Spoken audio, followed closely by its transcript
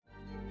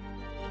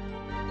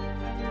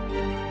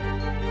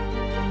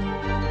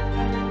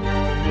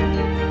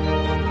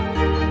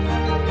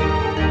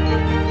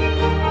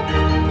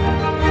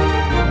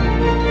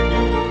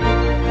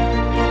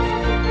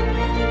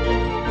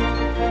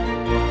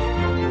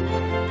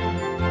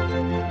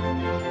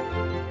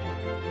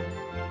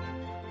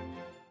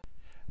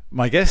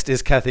My guest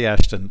is Cathy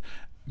Ashton.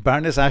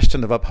 Baroness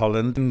Ashton of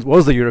Upholland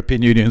was the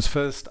European Union's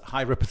first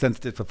High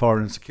Representative for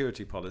Foreign and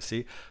Security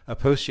Policy, a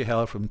post she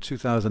held from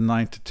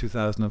 2009 to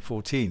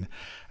 2014.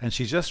 And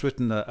she's just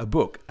written a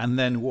book, And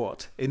Then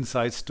What?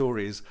 Inside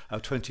Stories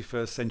of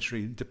 21st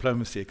Century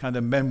Diplomacy, a kind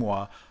of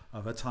memoir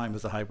of her time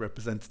as a High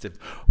Representative.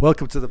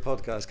 Welcome to the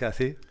podcast,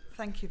 Cathy.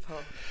 Thank you,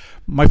 Paul.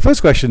 My first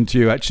question to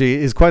you actually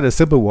is quite a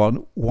simple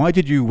one. Why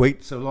did you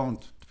wait so long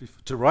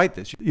to write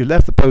this? You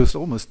left the post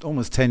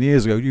almost 10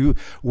 years ago.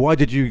 Why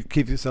did you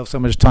give yourself so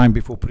much time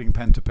before putting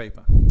pen to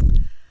paper?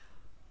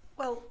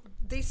 Well,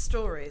 these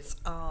stories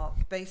are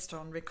based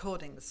on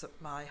recordings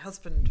that my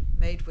husband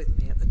made with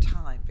me at the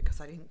time because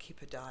I didn't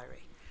keep a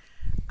diary.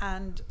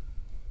 And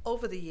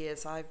over the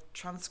years I've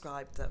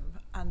transcribed them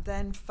and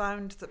then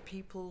found that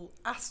people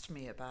asked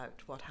me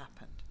about what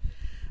happened.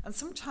 And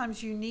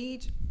sometimes you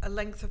need a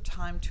length of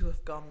time to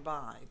have gone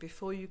by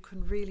before you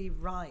can really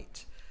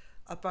write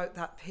about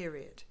that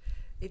period.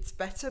 It's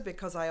better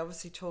because I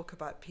obviously talk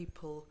about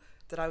people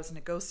that I was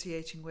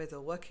negotiating with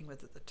or working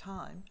with at the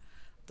time,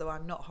 though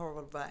I'm not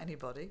horrible about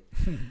anybody.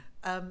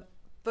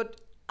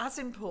 But as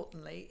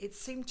importantly, it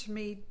seemed to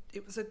me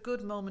it was a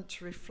good moment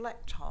to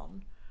reflect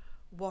on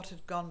what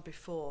had gone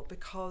before,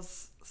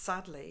 because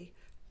sadly,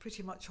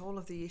 pretty much all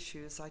of the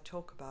issues I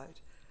talk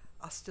about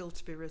are still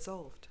to be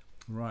resolved.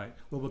 Right.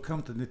 Well, we'll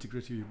come to the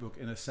nitty-gritty of your book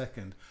in a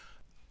second.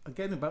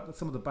 Again, about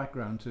some of the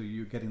background to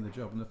you getting the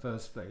job in the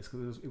first place,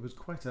 because it was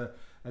quite an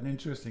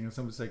interesting, and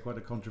some would say quite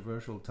a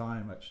controversial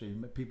time, actually.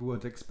 People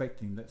weren't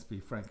expecting, let's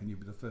be frank, and you'll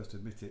be the first to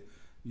admit it,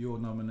 your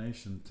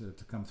nomination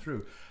to come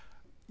through.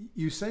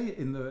 You say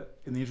in the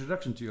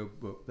introduction to your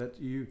book that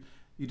you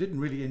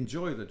didn't really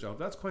enjoy the job.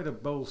 That's quite a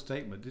bold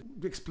statement.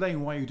 Explain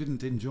why you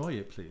didn't enjoy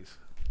it, please.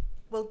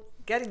 Well,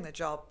 getting the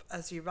job,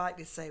 as you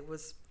rightly say,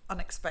 was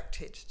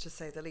unexpected, to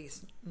say the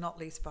least, not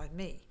least by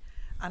me.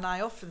 And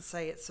I often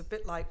say it's a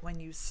bit like when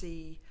you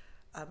see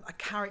a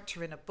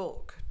character in a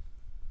book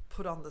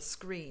put on the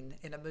screen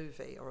in a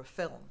movie or a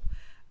film,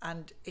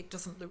 and it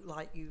doesn't look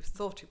like you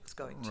thought it was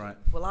going to. Right.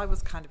 Well, I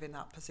was kind of in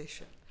that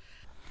position.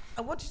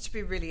 I wanted to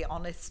be really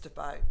honest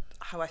about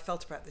how I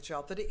felt about the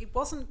job, that it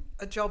wasn't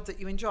a job that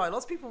you enjoy.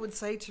 Lots of people would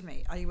say to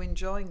me, are you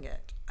enjoying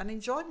it? And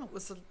enjoyment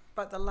was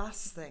about the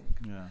last thing,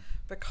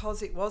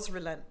 because it was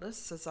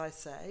relentless, as I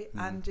say,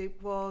 and it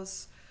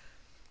was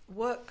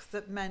work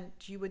that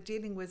meant you were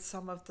dealing with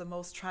some of the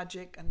most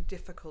tragic and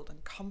difficult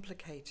and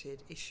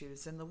complicated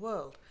issues in the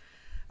world,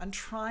 and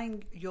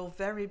trying your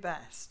very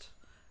best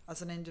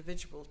as an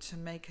individual to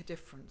make a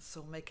difference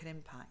or make an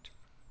impact.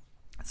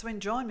 So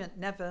enjoyment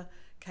never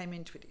came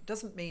into it. It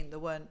doesn't mean there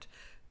weren't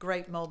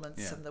great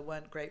moments and there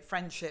weren't great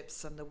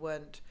friendships and there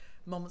weren't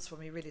moments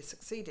when we really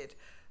succeeded.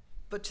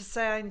 But to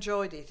say I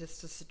enjoyed it is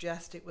to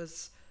suggest it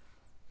was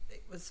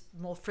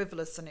more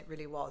frivolous than it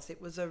really was.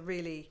 It was a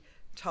really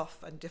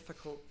tough and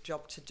difficult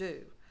job to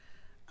do,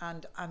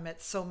 and I met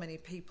so many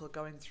people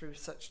going through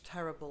such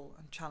terrible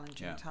and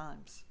challenging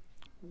times.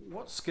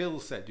 What skill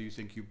set do you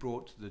think you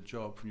brought to the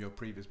job from your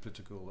previous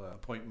political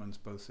appointments,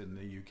 both in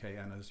the UK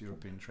and as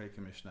European Trade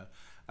Commissioner,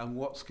 and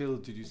what skill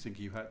did you think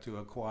you had to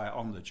acquire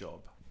on the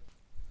job?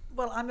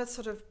 Well, I'm a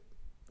sort of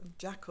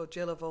Jack or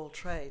Jill of all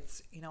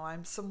trades. You know,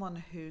 I'm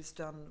someone who's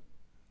done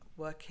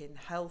work in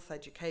health,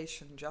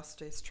 education,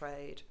 justice,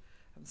 trade,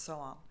 and so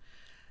on.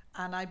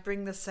 And I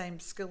bring the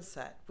same skill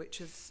set, which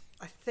is,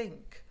 I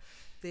think,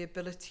 the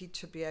ability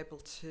to be able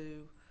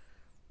to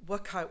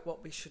work out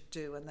what we should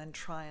do and then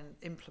try and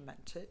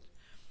implement it,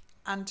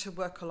 and to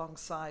work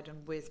alongside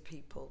and with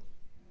people.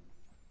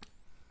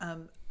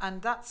 And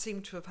that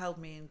seemed to have held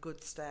me in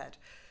good stead.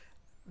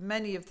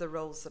 Many of the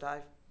roles that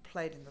I've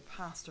played in the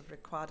past have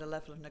required a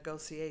level of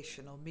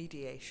negotiation or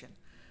mediation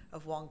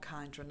of one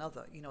kind or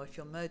another. You know, if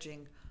you're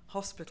merging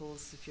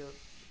hospitals, if you're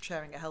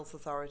chairing a health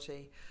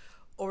authority,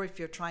 or if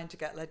you're trying to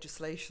get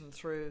legislation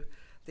through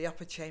the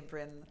upper chamber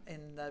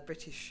in the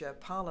British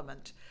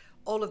Parliament,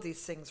 all of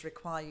these things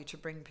require you to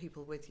bring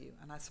people with you,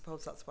 and I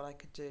suppose that's what I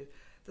could do.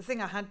 The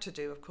thing I had to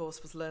do, of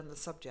course, was learn the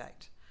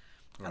subject,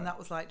 and that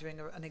was like doing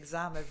an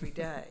exam every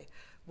day,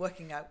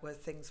 working out where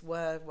things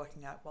were,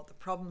 working out what the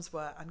problems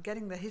were, and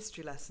getting the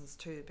history lessons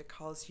too,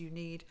 because you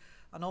need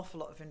an awful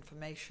lot of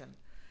information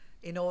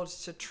in order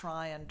to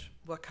try and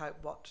work out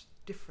what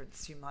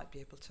difference you might be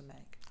able to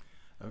make.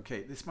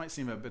 Okay, this might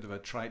seem a bit of a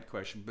trite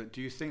question, but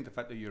do you think the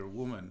fact that you're a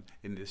woman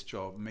in this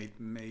job made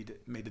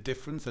a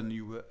difference, and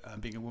you were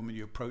being a woman,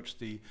 you approached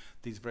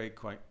these very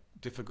quite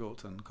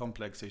difficult and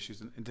complex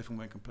issues in a different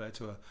way compared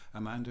to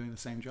a man doing the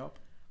same job?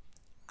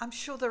 I'm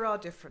sure there are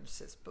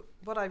differences, but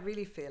what I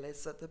really feel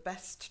is that the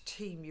best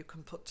team you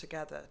can put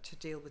together to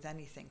deal with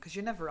anything, because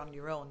you're never on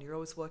your own, you're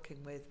always working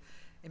with,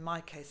 in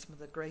my case, some of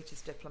the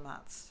greatest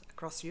diplomats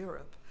across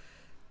Europe.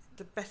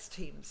 The best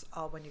teams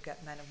are when you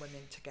get men and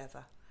women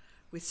together.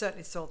 We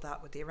certainly saw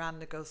that with the Iran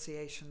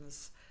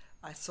negotiations.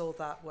 I saw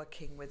that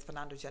working with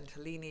Fernando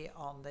Gentilini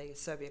on the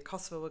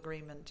Serbia-Kosovo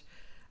agreement,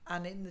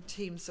 and in the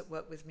teams that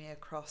worked with me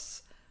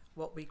across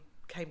what we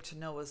came to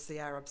know as the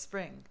Arab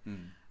Spring.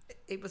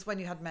 It was when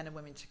you had men and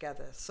women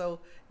together.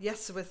 So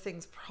yes, there were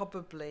things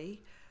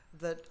probably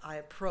that I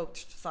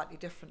approached slightly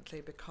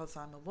differently because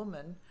I'm a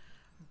woman,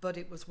 but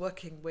it was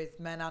working with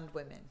men and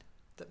women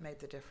that made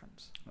the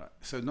difference. Right.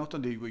 So not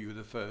only were you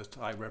the first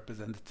High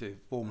Representative,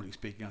 formally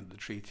speaking, under the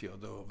treaty,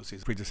 although obviously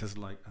his predecessor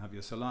like Javier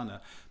Solana,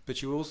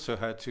 but you also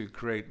had to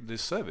create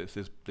this service,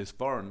 this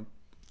foreign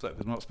service.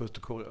 I'm not supposed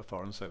to call it a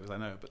foreign service, I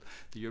know, but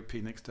the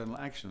European External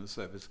Action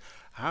Service.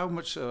 How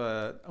much,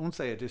 I won't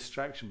say a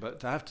distraction, but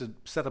to have to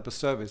set up a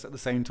service at the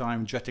same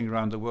time jetting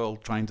around the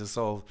world trying to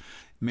solve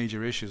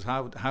major issues,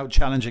 how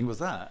challenging was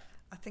that?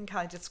 I think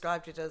I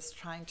described it as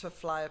trying to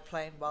fly a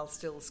plane while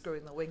still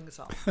screwing the wings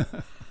on.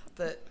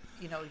 That,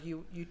 you know,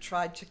 you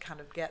tried to kind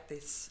of get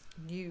this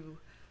new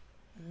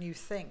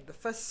thing, the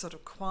first sort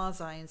of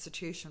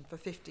quasi-institution for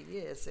 50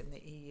 years in the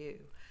EU,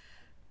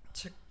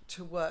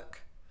 to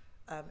work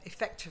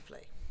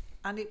effectively.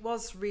 And it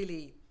was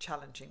really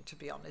challenging, to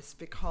be honest,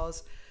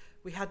 because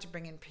we had to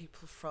bring in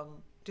people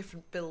from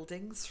different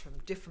buildings, from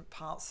different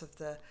parts of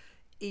the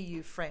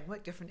EU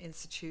framework, different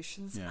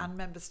institutions and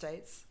member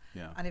states,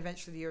 and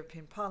eventually the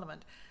European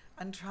Parliament,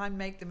 and try and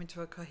make them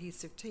into a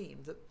cohesive team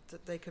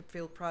that they could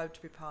feel proud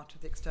to be part of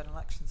the External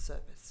Action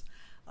Service.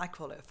 I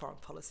call it a foreign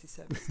policy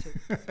service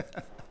too.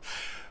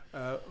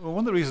 Well, one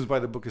of the reasons why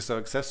the book is so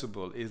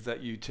accessible is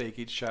that you take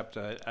each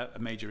chapter a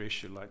major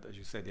issue, like, as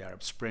you said, the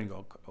Arab Spring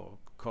or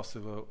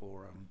Kosovo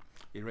or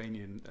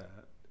Iranian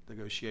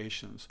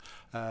negotiations,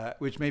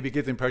 which maybe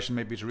give the impression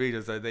maybe to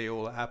readers that they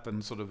all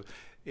happen sort of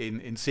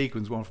in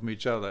sequence, one from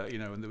each other, you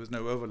know, and there was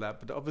no overlap.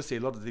 But obviously, a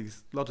lot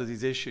of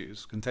these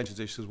issues, contentious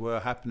issues, were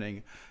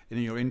happening in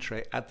your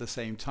in-tray at the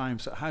same time.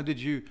 So how did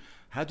you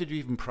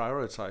even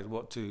prioritize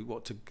what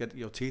to get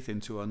your teeth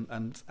into,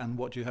 and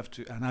what you have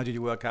to, and how did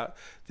you work out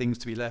things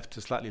to be left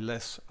to slightly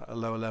a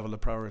lower level of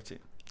priority?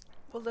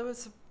 Well, there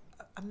was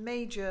a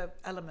major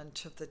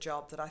element of the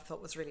job that I thought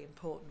was really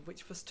important,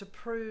 which was to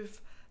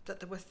prove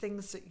that there were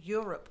things that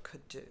Europe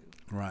could do,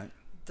 right,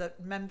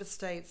 that member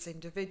states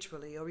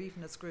individually or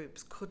even as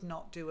groups could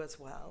not do as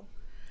well,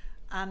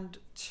 and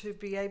to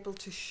be able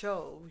to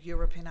show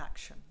Europe in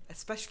action,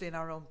 especially in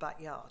our own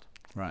backyard.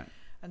 Right.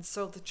 And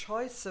so the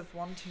choice of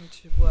wanting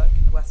to work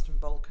in the Western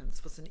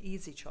Balkans was an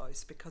easy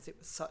choice because it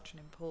was such an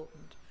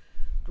important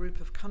group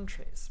of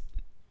countries.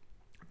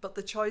 But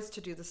the choice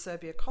to do the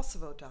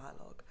Serbia-Kosovo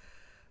dialogue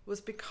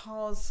was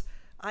because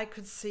I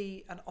could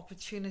see an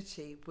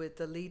opportunity with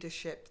the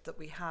leadership that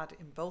we had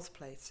in both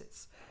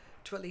places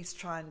to at least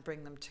try and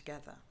bring them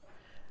together.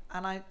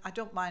 And I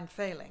don't mind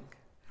failing,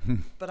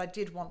 but I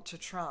did want to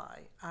try.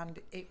 And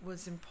it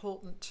was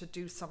important to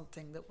do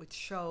something that would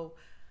show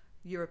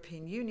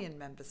European Union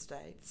member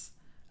states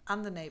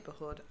and the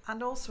neighbourhood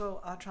and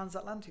also our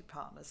transatlantic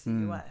partners,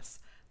 the US,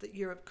 that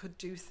Europe could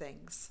do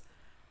things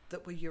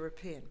that were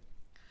European.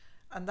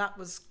 And that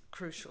was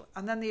crucial.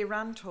 And then the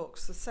Iran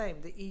talks, the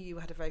same. The EU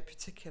had a very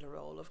particular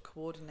role of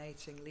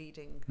coordinating,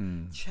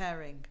 leading,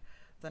 chairing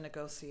the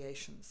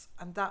negotiations.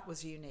 And that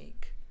was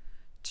unique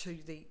to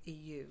the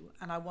EU.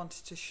 And I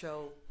wanted to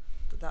show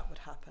that that would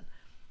happen.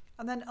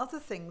 And then other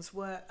things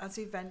were as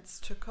events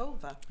took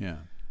over. Yeah.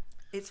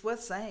 It's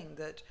worth saying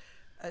that,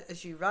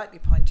 as you rightly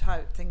point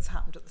out, things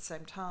happened at the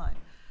same time.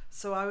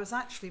 So I was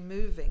actually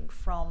moving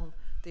from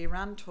the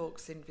Iran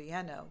talks in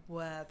Vienna,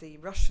 where the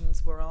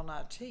Russians were on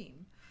our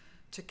team,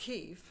 to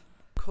Kyiv.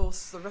 Of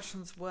course, the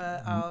Russians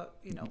were our,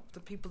 the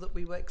people that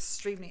we were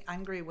extremely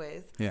angry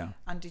with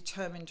and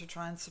determined to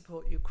try and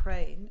support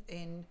Ukraine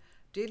in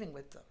dealing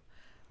with them.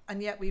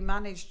 And yet we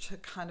managed to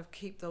kind of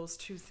keep those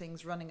two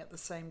things running at the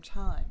same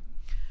time.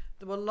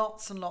 There were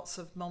lots and lots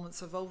of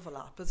moments of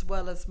overlap, as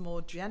well as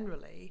more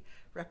generally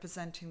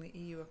representing the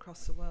EU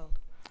across the world.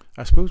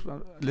 I suppose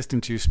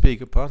listening to you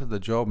speak, a part of the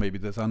job maybe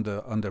that's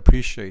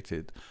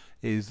underappreciated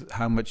is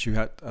how much you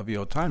had of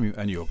your time,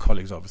 and your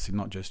colleagues, obviously,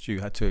 not just you,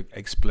 had to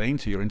explain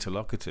to your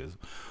interlocutors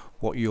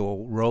what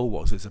your role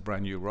was. It's a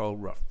brand new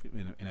role,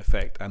 in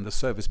effect, and the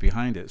service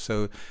behind it.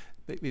 So,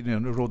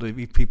 in order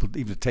for people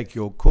even to take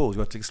your calls, you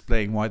have to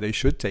explain why they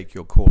should take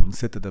your call and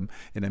sit to them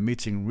in a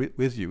meeting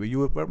with you. You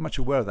were very much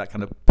aware of that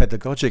kind of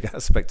pedagogic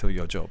aspect of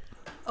your job.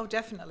 Oh,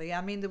 definitely.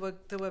 I mean,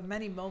 there were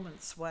many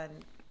moments when,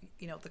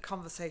 the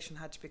conversation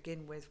had to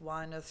begin with,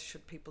 why on earth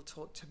should people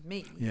talk to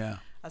me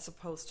as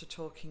opposed to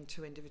talking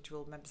to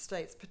individual member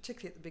states,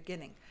 particularly at the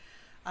beginning.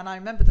 And I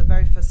remember the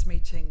very first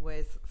meeting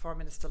with Foreign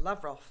Minister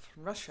Lavrov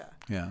from Russia,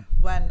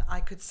 when I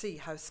could see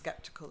how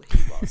skeptical he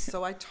was.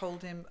 So I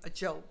told him a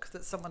joke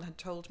that someone had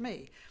told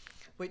me,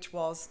 which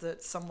was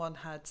that someone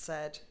had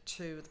said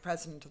to the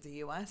president of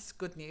the US,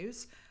 good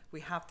news,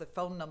 we have the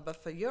phone number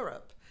for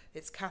Europe.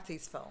 It's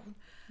Kathy's phone.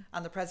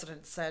 And the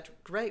president said,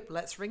 great,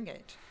 let's ring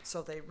it.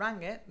 So they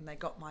rang it and they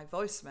got my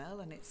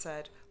voicemail and it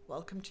said,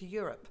 welcome to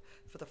Europe.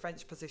 For the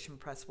French position,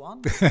 press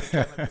 1. For the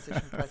German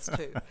position, press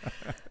 2.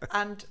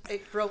 And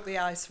it broke the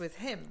ice with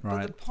him. Right.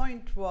 But the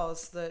point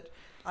was that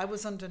I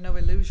was under no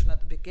illusion at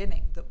the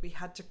beginning that we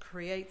had to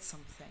create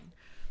something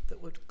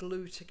that would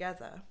glue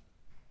together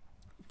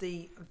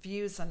the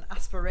views and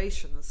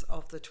aspirations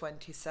of the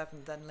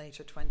 27, then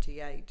later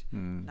 28,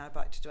 now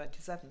back to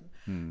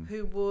 27,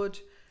 who would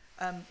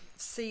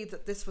see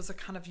that this was a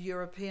kind of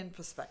European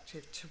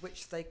perspective to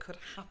which they could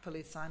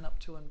happily sign up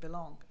to and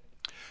belong.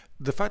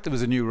 The fact there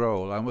was a new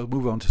role, and we'll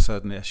move on to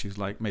certain issues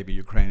like maybe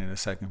Ukraine in a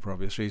second for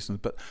obvious reasons,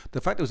 but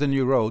the fact there was a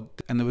new role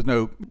and there was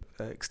no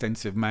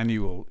extensive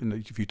manual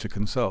for you to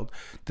consult,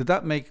 did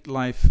that make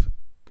life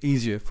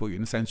easier for you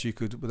in the sense you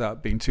could,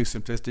 without being too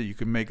simplistic, you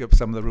could make up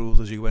some of the rules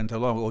as you went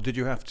along? Or did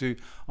you have to,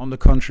 on the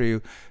contrary,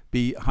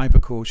 be hyper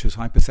cautious,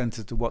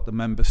 hypersensitive to what the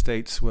member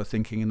states were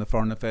thinking in the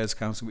Foreign Affairs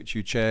Council, which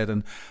you chaired,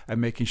 and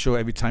making sure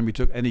every time you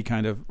took any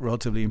kind of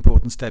relatively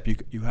important step,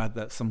 you had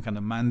that some kind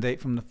of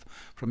mandate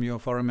from your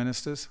foreign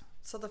ministers?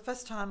 So the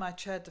first time I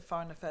chaired the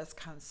Foreign Affairs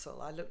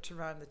Council, I looked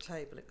around the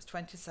table. It was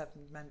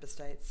 27 member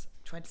states,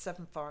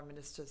 27 foreign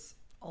ministers,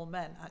 all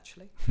men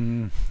actually,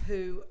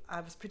 who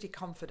I was pretty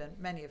confident,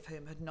 many of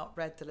whom had not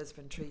read the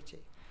Lisbon Treaty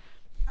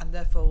and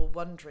therefore were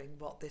wondering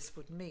what this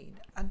would mean.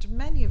 And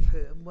many of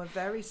whom were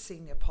very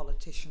senior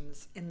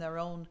politicians in their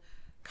own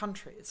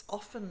countries,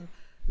 often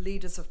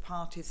leaders of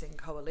parties in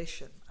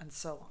coalition and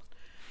so on,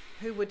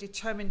 who were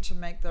determined to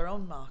make their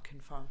own mark in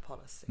foreign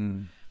policy.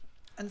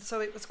 And so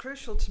it was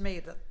crucial to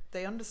me that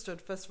they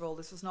understood, first of all,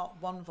 this was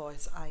not one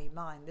voice, i.e.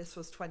 mine, this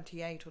was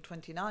 28 or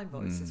 29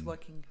 voices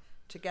working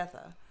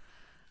together,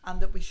 and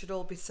that we should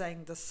all be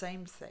saying the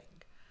same thing,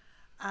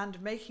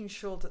 and making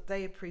sure that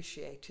they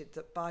appreciated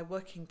that by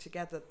working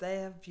together,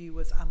 their view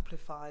was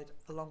amplified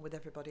along with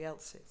everybody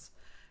else's.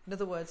 In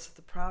other words,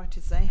 the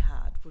priorities they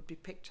had would be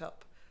picked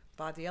up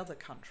by the other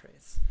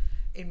countries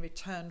in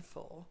return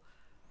for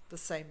the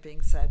same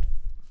being said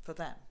for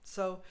them.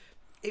 So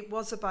it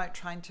was about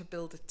trying to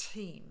build a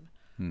team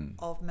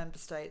of member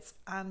states,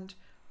 and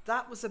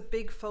that was a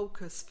big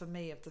focus for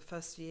me of the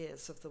first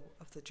years of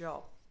the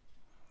job,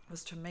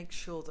 was to make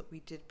sure that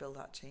we did build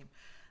that team.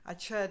 I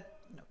chaired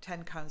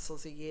 10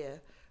 councils a year.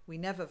 We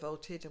never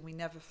voted and we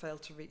never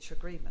failed to reach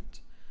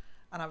agreement.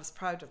 And I was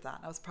proud of that.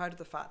 And I was proud of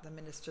the fact the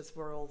ministers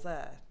were all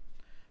there,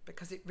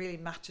 because it really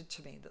mattered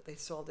to me that they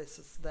saw this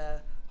as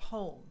their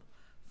home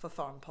for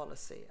foreign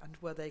policy and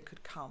where they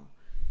could come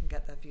and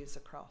get their views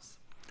across.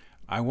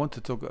 I want to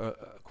talk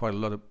quite a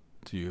lot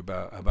to you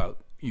about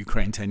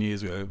Ukraine 10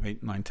 years ago,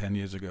 10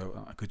 years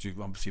ago, because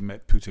you've obviously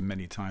met Putin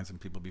many times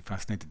and people will be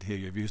fascinated to hear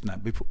your views on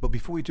that. But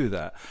before we do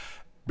that,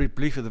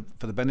 briefly for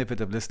the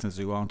benefit of listeners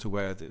who aren't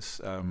aware of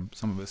this,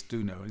 some of us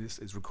do know,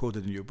 it's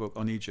recorded in your book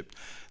on Egypt,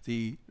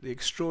 the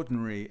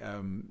extraordinary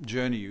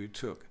journey you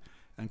took,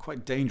 and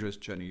quite dangerous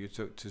journey you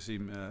took to see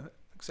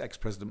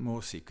ex-President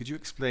Morsi. Could you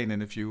explain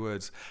in a few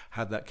words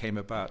how that came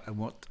about and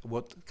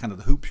what kind of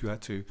the hoops you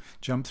had to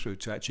jump through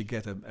to actually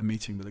get a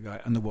meeting with the guy,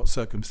 under what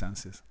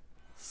circumstances?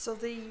 So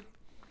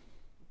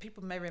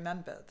people may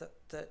remember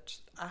that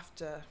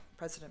after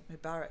President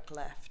Mubarak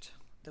left,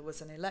 there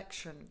was an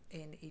election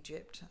in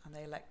Egypt and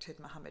they elected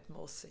Mohamed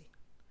Morsi.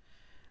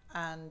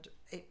 And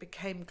it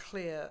became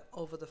clear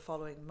over the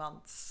following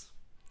months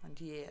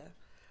and year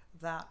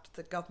that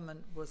the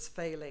government was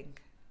failing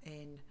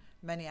in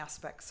many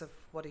aspects of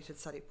what it had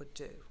said it would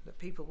do, that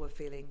people were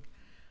feeling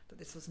that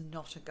this was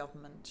not a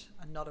government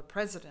and not a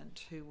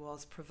president who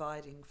was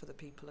providing for the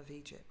people of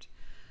Egypt.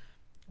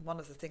 One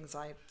of the things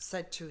I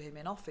said to him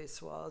in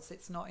office was,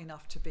 it's not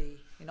enough to be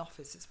in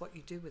office, it's what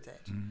you do with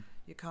it.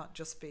 You can't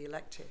just be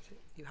elected,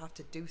 you have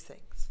to do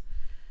things.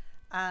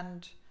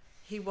 And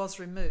he was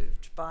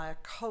removed by a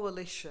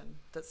coalition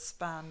that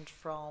spanned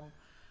from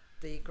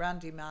the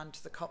Grand Imam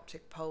to the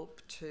Coptic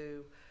Pope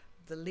to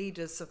the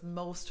leaders of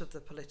most of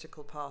the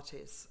political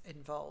parties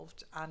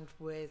involved, and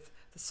with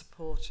the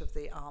support of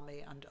the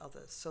army and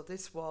others. So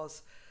this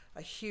was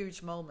a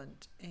huge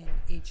moment in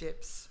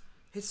Egypt's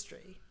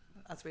history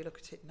as we look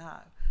at it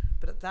now.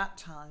 But at that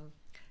time,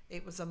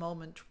 it was a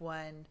moment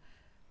when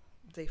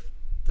the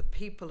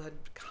people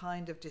had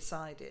kind of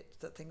decided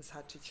that things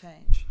had to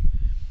change.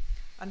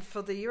 And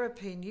for the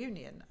European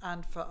Union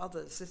and for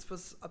others, this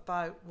was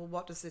about, well,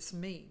 what does this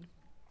mean?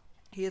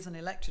 He is an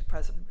elected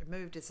president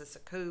removed. Is this a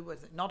coup?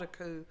 Is it not a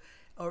coup?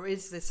 Or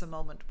is this a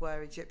moment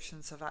where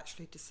Egyptians have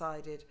actually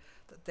decided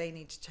that they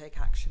need to take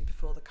action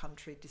before the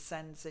country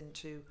descends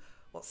into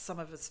what some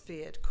of us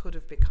feared could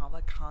have become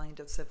a kind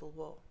of civil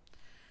war?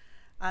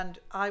 And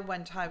I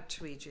went out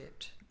to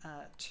Egypt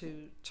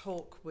to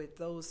talk with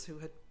those who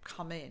had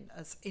come in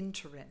as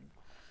interim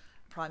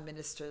prime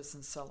ministers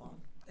and so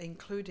on,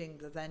 including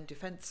the then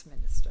defence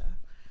minister,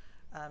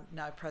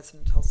 now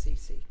President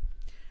al-Sisi.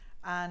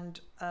 And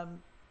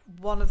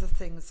one of the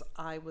things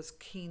I was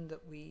keen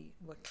that we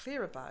were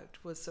clear about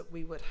was that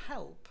we would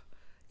help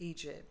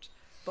Egypt,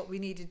 but we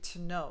needed to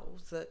know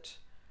that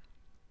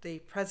the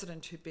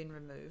president who'd been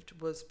removed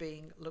was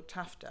being looked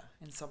after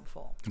in some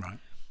form. Right.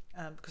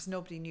 Because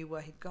nobody knew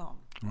where he'd gone.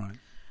 Right.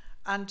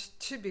 And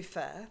to be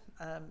fair,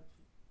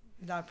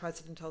 now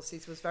President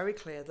al-Sisi was very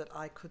clear that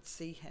I could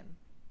see him.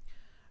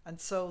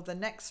 And so the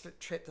next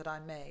trip that I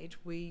made,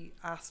 we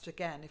asked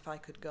again if I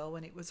could go,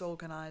 and it was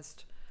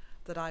organised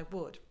that I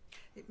would.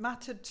 It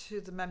mattered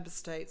to the member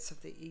states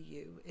of the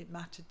EU, it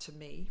mattered to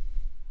me,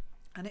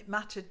 and it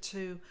mattered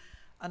to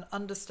an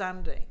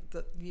understanding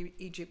that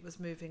Egypt was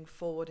moving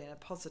forward in a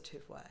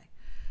positive way.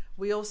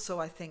 we also,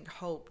 I think,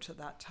 hoped at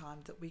that time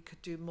that we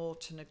could do more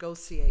to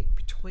negotiate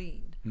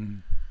between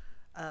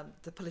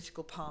the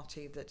political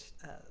party that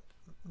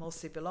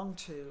Morsi belonged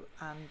to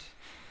and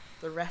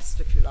the rest,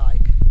 if you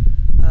like,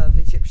 of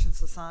Egyptian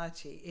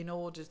society in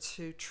order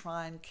to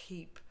try and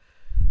keep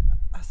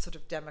a sort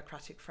of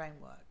democratic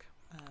framework.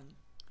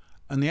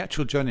 And the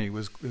actual journey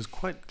was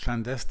quite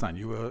clandestine.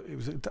 It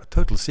was a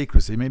total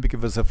secrecy. Maybe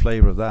give us a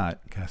flavour of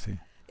that, Kathy.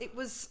 It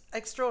was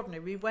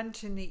extraordinary. We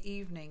went in the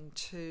evening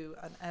to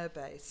an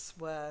airbase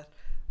where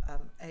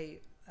a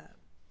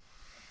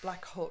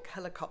Black Hawk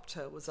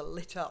helicopter was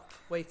lit up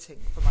waiting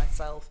for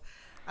myself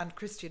and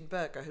Christian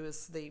Berger, who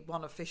was the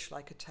one official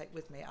I could take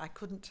with me. I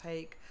couldn't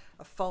take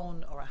a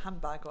phone or a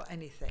handbag or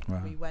anything.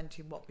 Wow. We went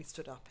in what we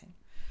stood up in.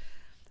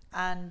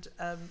 And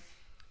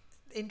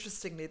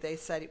interestingly, they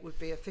said it would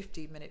be a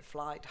 15-minute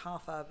flight,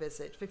 half-hour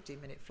visit,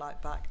 15-minute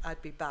flight back.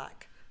 I'd be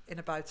back in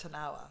about an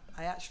hour.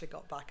 I actually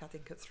got back, I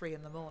think, at 3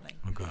 a.m. Oh,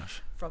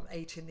 gosh. From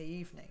 8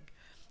 p.m.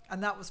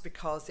 And that was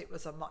because it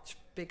was a much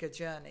bigger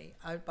journey,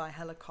 out by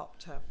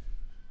helicopter,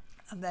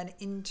 and then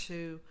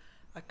into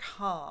a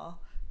car,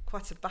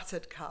 quite a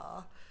battered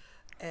car,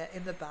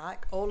 in the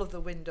back. All of the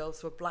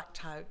windows were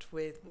blacked out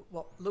with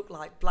what looked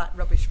like black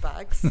rubbish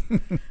bags,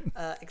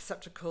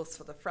 except of course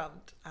for the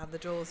front, and the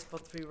doors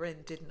once we were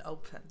in didn't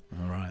open.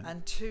 All right.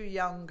 And 2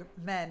 young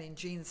men in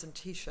jeans and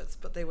t-shirts,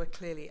 but they were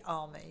clearly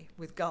army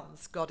with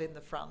guns, got in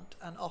the front,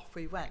 and off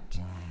we went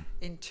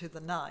into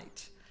the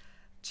night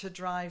to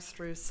drive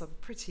through some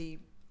pretty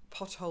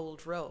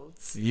potholed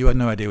roads. You had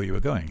no idea where you were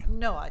going?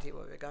 No idea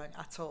where we were going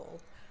at all.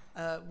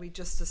 We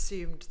just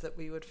assumed that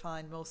we would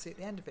find Morsi at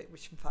the end of it,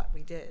 which in fact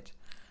we did.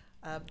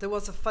 There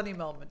was a funny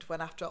moment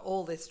when, after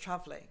all this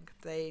travelling,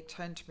 they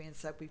turned to me and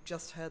said, "We've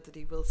just heard that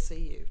he will see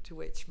you," to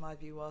which my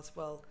view was,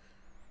 well,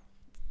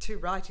 too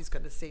right, he's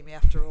going to see me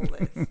after all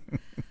this.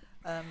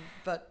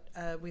 But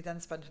we then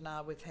spent an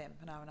hour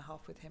and a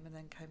half with him, and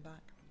then came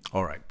back.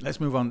 All right, let's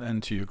move on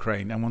then to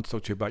Ukraine. I want to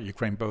talk to you about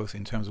Ukraine, both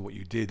in terms of what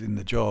you did in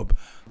the job,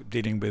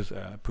 dealing with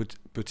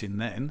Putin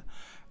then,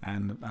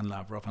 and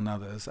Lavrov and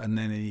others, and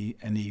then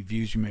any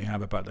views you may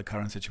have about the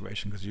current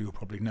situation, because you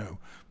probably know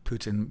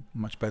Putin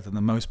much better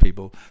than most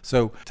people.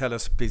 So tell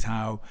us, please,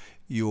 how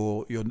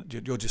your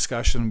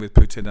discussion with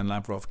Putin and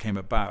Lavrov came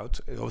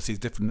about. Obviously,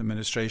 it's different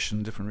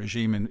administration, different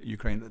regime in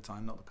Ukraine at the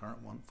time, not the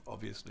current one,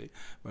 obviously,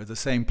 whereas the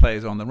same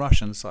players on the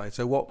Russian side.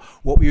 So what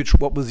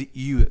was the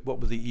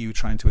EU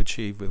trying to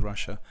achieve with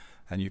Russia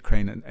and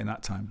Ukraine in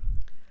that time?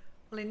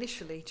 Well,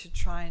 initially to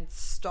try and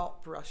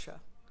stop Russia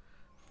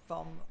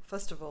from,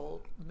 first of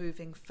all,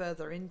 moving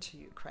further into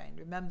Ukraine.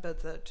 Remember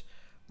that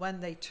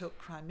when they took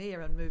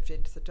Crimea and moved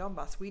into the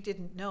Donbass, we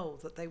didn't know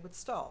that they would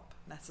stop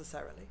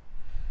necessarily,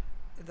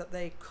 that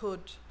they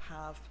could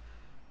have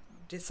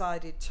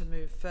decided to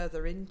move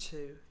further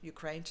into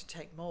Ukraine to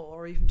take more,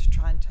 or even to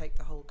try and take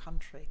the whole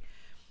country.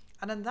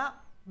 And in that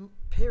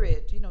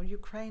period,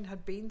 Ukraine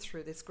had been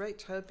through this great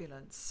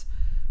turbulence.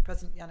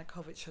 President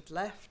Yanukovych had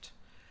left.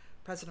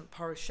 President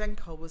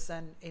Poroshenko was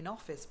then in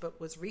office, but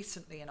was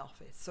recently in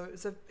office. So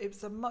it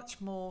was a much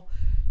more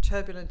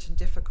turbulent and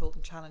difficult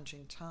and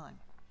challenging time.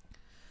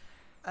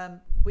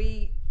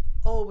 We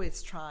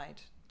always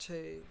tried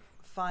to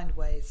find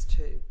ways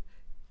to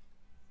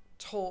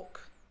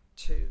talk,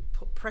 to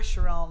put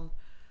pressure on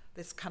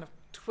this kind of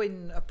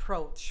twin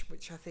approach,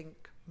 which I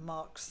think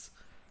marks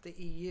the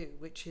EU,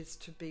 which is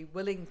to be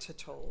willing to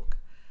talk,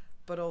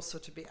 but also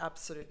to be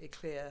absolutely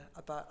clear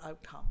about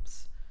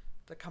outcomes.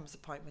 There comes a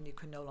point when you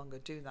can no longer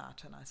do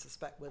that, and I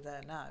suspect we're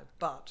there now.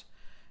 But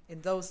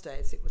in those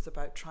days, it was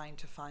about trying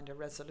to find a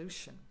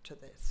resolution to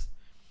this.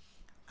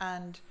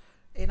 And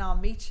in our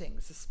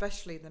meetings,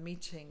 especially the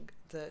meeting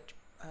that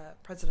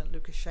President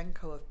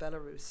Lukashenko of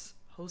Belarus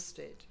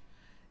hosted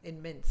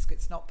in Minsk,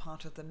 it's not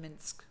part of the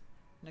Minsk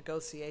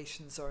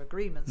negotiations or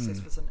agreements.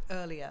 This was an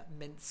earlier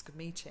Minsk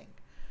meeting,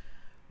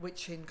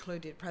 which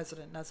included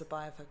President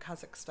Nazarbayev of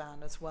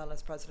Kazakhstan, as well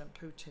as President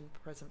Putin,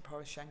 President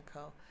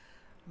Poroshenko,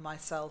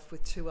 myself,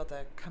 with 2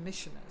 other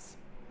commissioners.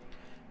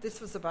 This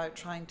was about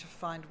trying to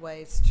find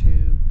ways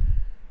to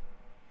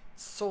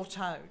sort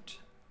out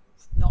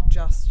not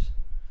just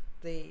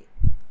the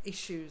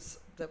issues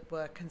that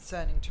were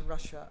concerning to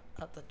Russia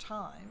at the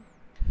time,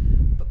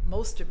 but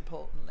most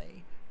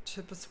importantly,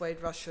 to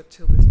persuade Russia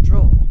to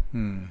withdraw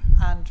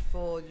and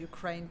for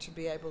Ukraine to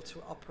be able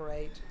to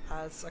operate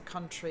as a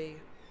country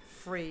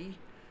free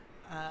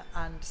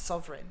and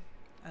sovereign,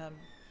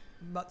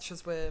 much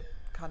as we're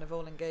kind of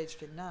all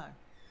engaged in now.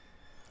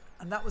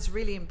 And that was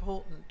really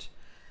important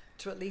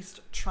to at least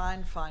try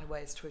and find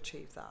ways to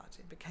achieve that.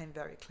 It became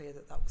very clear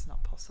that that was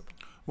not possible.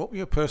 What were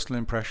your personal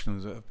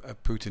impressions of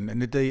Putin? And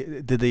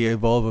did they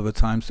evolve over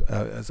time?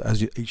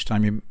 Each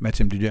time you met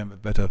him, did you have a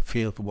better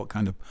feel for what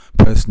kind of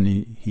person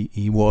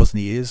he was and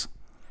he is?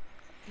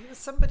 He was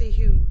somebody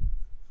who,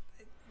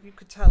 you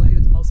could tell who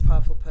the most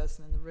powerful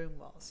person in the room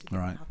was. He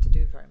didn't have to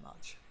do very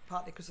much,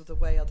 partly because of the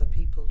way other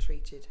people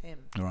treated him.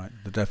 Right,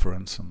 the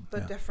deference.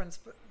 Deference,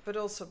 but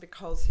also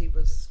because he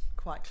was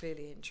quite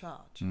clearly in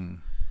charge.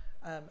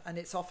 And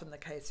it's often the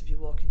case, if you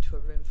walk into a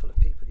room full of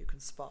people, you can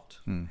spot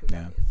who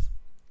that is.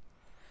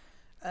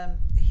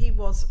 he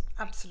was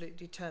absolutely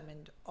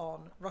determined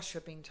on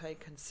Russia being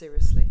taken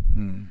seriously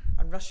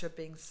and Russia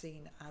being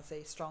seen as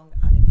a strong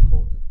and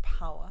important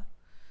power.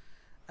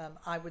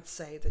 I would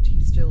say that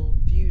he still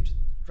viewed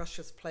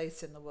Russia's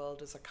place in the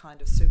world as a kind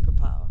of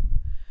superpower.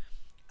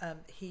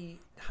 He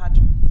had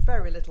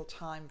very little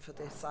time for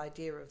this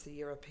idea of the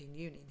European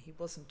Union. He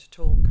wasn't at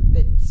all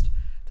convinced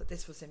that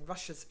this was in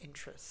Russia's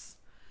interests.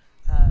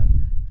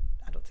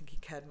 I don't think he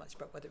cared much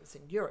about whether it was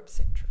in Europe's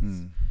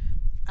interests.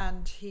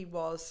 And he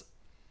was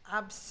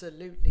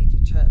absolutely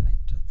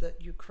determined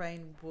that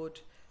Ukraine would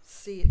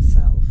see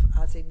itself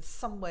as in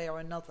some way or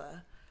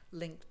another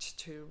linked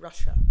to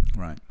Russia.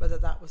 Right. Whether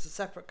that was a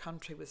separate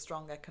country with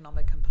strong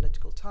economic and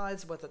political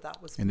ties, whether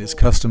that was in this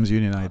customs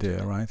union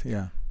idea, right?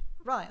 Yeah.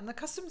 Right, and the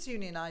customs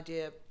union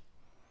idea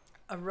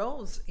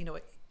arose,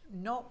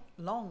 not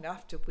long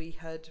after we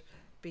had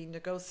been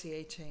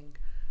negotiating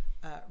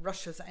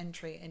Russia's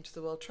entry into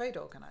the World Trade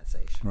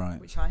Organization, right,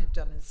 which I had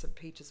done in St.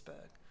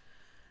 Petersburg.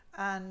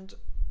 And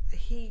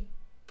he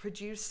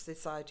produced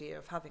this idea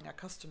of having a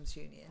customs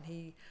union.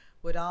 He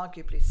would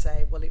arguably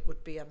say, well, it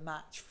would be a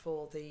match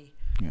for the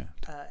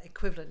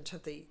equivalent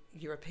of the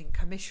European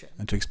Commission.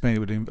 And to explain it,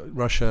 within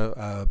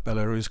Russia,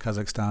 Belarus,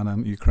 Kazakhstan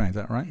and Ukraine, is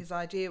that right? His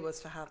idea was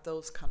to have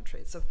those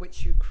countries, of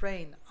which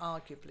Ukraine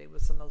arguably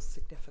was the most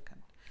significant.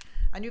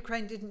 And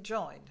Ukraine didn't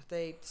join.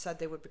 They said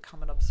they would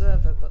become an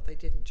observer, but they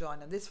didn't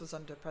join. And this was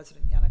under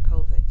President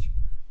Yanukovych.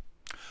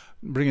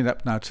 Bringing it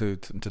up now to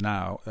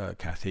now,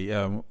 Kathy,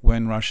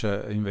 when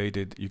Russia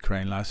invaded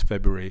Ukraine last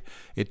February,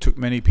 it took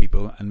many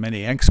people and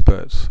many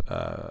experts,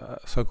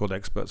 so-called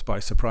experts, by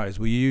surprise.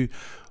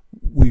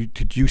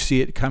 Did you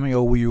see it coming,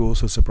 or were you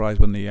also surprised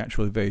when the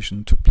actual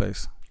invasion took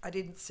place? I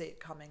didn't see it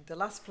coming. The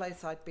last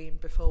place I'd been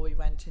before we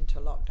went into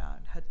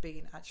lockdown had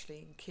been actually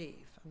in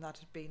Kyiv, and that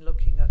had been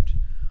looking at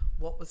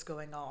what was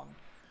going on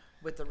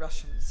with the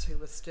Russians, who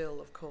were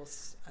still, of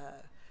course,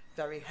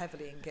 very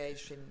heavily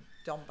engaged in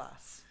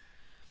Donbass.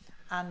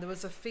 And there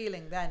was a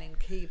feeling then in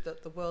Kyiv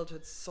that the world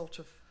had sort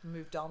of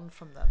moved on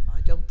from them.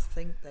 I don't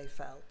think they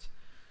felt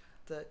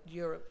that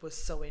Europe was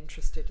so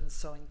interested and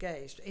so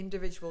engaged.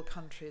 Individual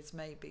countries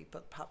maybe,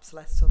 but perhaps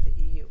less so the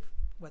EU.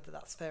 Whether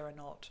that's fair or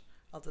not,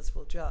 others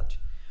will judge.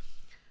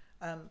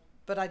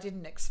 But I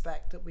didn't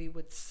expect that we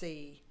would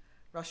see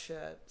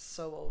Russia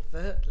so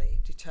overtly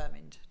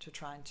determined to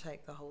try and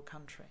take the whole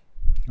country.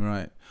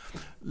 Right.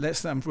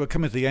 We're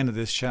coming to the end of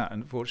this chat,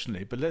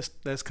 unfortunately, but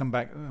let's come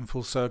back in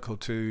full circle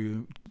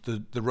to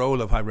the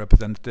role of High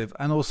Representative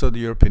and also the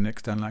European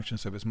External Action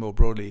Service more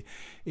broadly.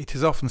 It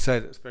is often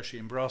said, especially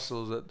in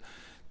Brussels, that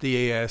the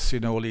EAS,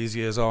 all these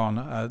years on,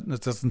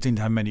 doesn't seem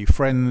to have many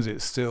friends.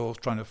 It's still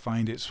trying to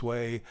find its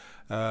way.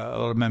 A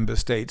lot of member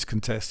states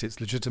contest its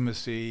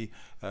legitimacy.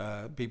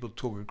 People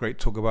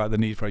talk about the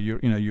need for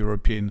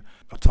European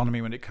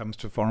autonomy when it comes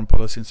to foreign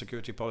policy and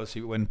security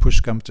policy. When push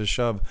comes to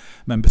shove,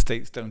 member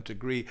states don't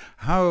agree.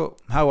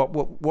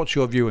 What's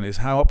your view on this?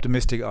 How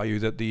optimistic are you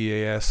that the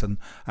EAS and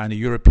the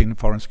European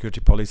foreign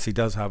security policy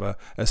does have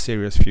a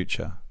serious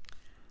future?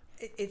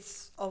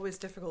 It's always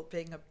difficult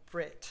being a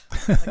Brit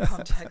in the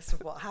context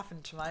of what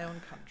happened to my own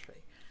country.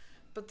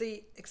 But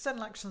the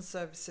External Action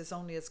Service is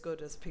only as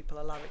good as people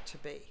allow it to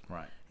be.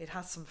 Right. It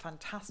has some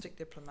fantastic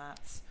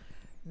diplomats.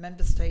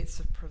 Member states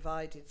have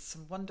provided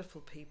some wonderful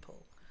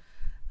people.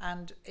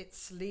 And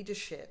its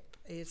leadership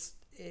is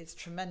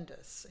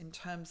tremendous in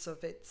terms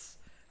of its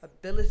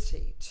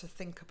ability to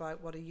think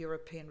about what a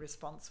European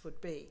response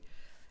would be.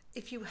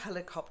 If you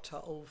helicopter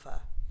over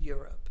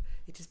Europe,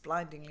 it is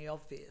blindingly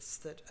obvious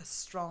that a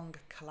strong,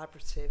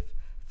 collaborative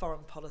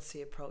foreign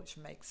policy approach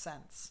makes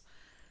sense.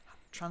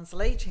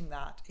 Translating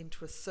that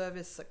into a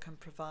service that can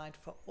provide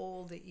for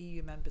all the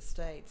EU member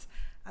states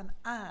and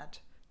add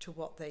to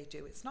what they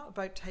do. It's not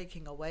about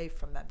taking away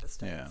from member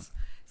states. Yeah.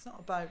 It's not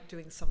about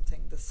doing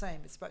something the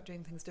same. It's about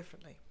doing things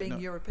differently, being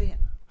European.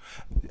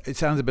 It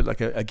sounds a bit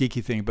like a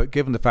geeky thing, but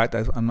given the fact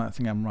that I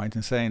think I'm right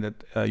in saying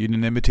that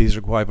unanimity is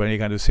required for any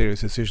kind of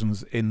serious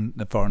decisions in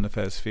the foreign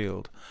affairs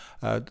field,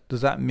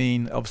 does that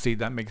mean, obviously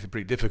that makes it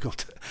pretty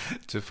difficult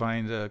to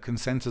find a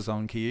consensus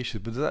on key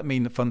issues, but does that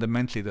mean that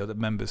fundamentally though that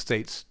member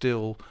states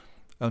still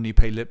only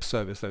pay lip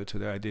service though to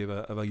the idea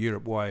of a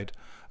Europe-wide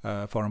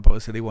foreign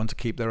policy? They want to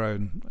keep their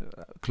own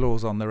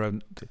clause on their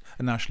own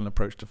a national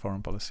approach to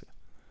foreign policy.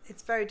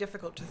 It's very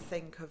difficult to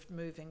think of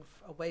moving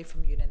away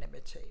from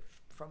unanimity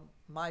from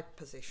my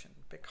position,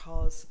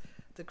 because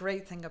the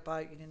great thing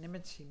about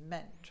unanimity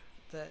meant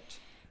that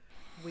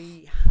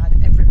we had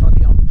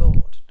everybody on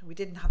board. We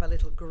didn't have a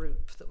little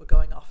group that were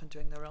going off and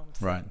doing their own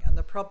thing. Right. And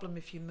the problem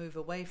if you move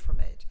away from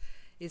it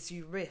is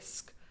you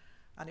risk,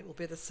 and it will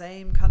be the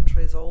same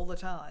countries all the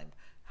time,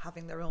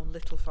 having their own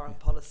little foreign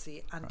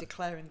policy and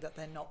declaring that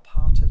they're not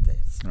part of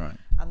this. Right.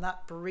 And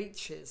that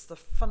breaches the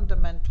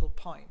fundamental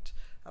point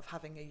of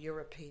having a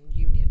European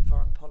Union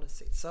foreign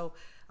policy. So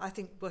I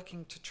think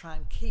working to try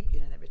and keep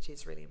unanimity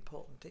is really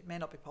important. It may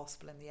not be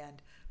possible in the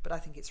end, but I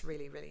think it's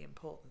really, really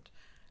important.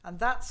 And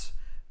that's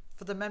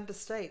for the member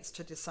states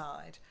to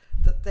decide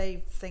that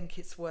they think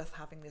it's worth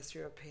having this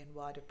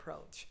European-wide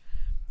approach.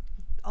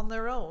 on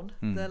their own,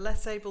 they're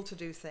less able to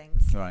do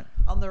things. Right.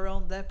 On their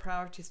own, their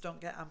priorities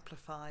don't get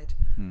amplified.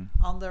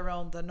 On their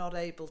own, they're not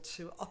able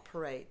to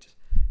operate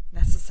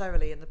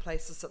necessarily in the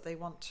places that they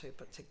want to.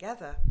 But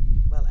together,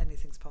 well,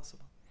 anything's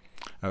possible.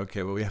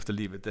 Okay, well, we have to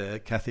leave it there.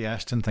 Cathy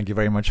Ashton, thank you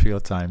very much for your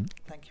time.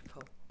 Thank you.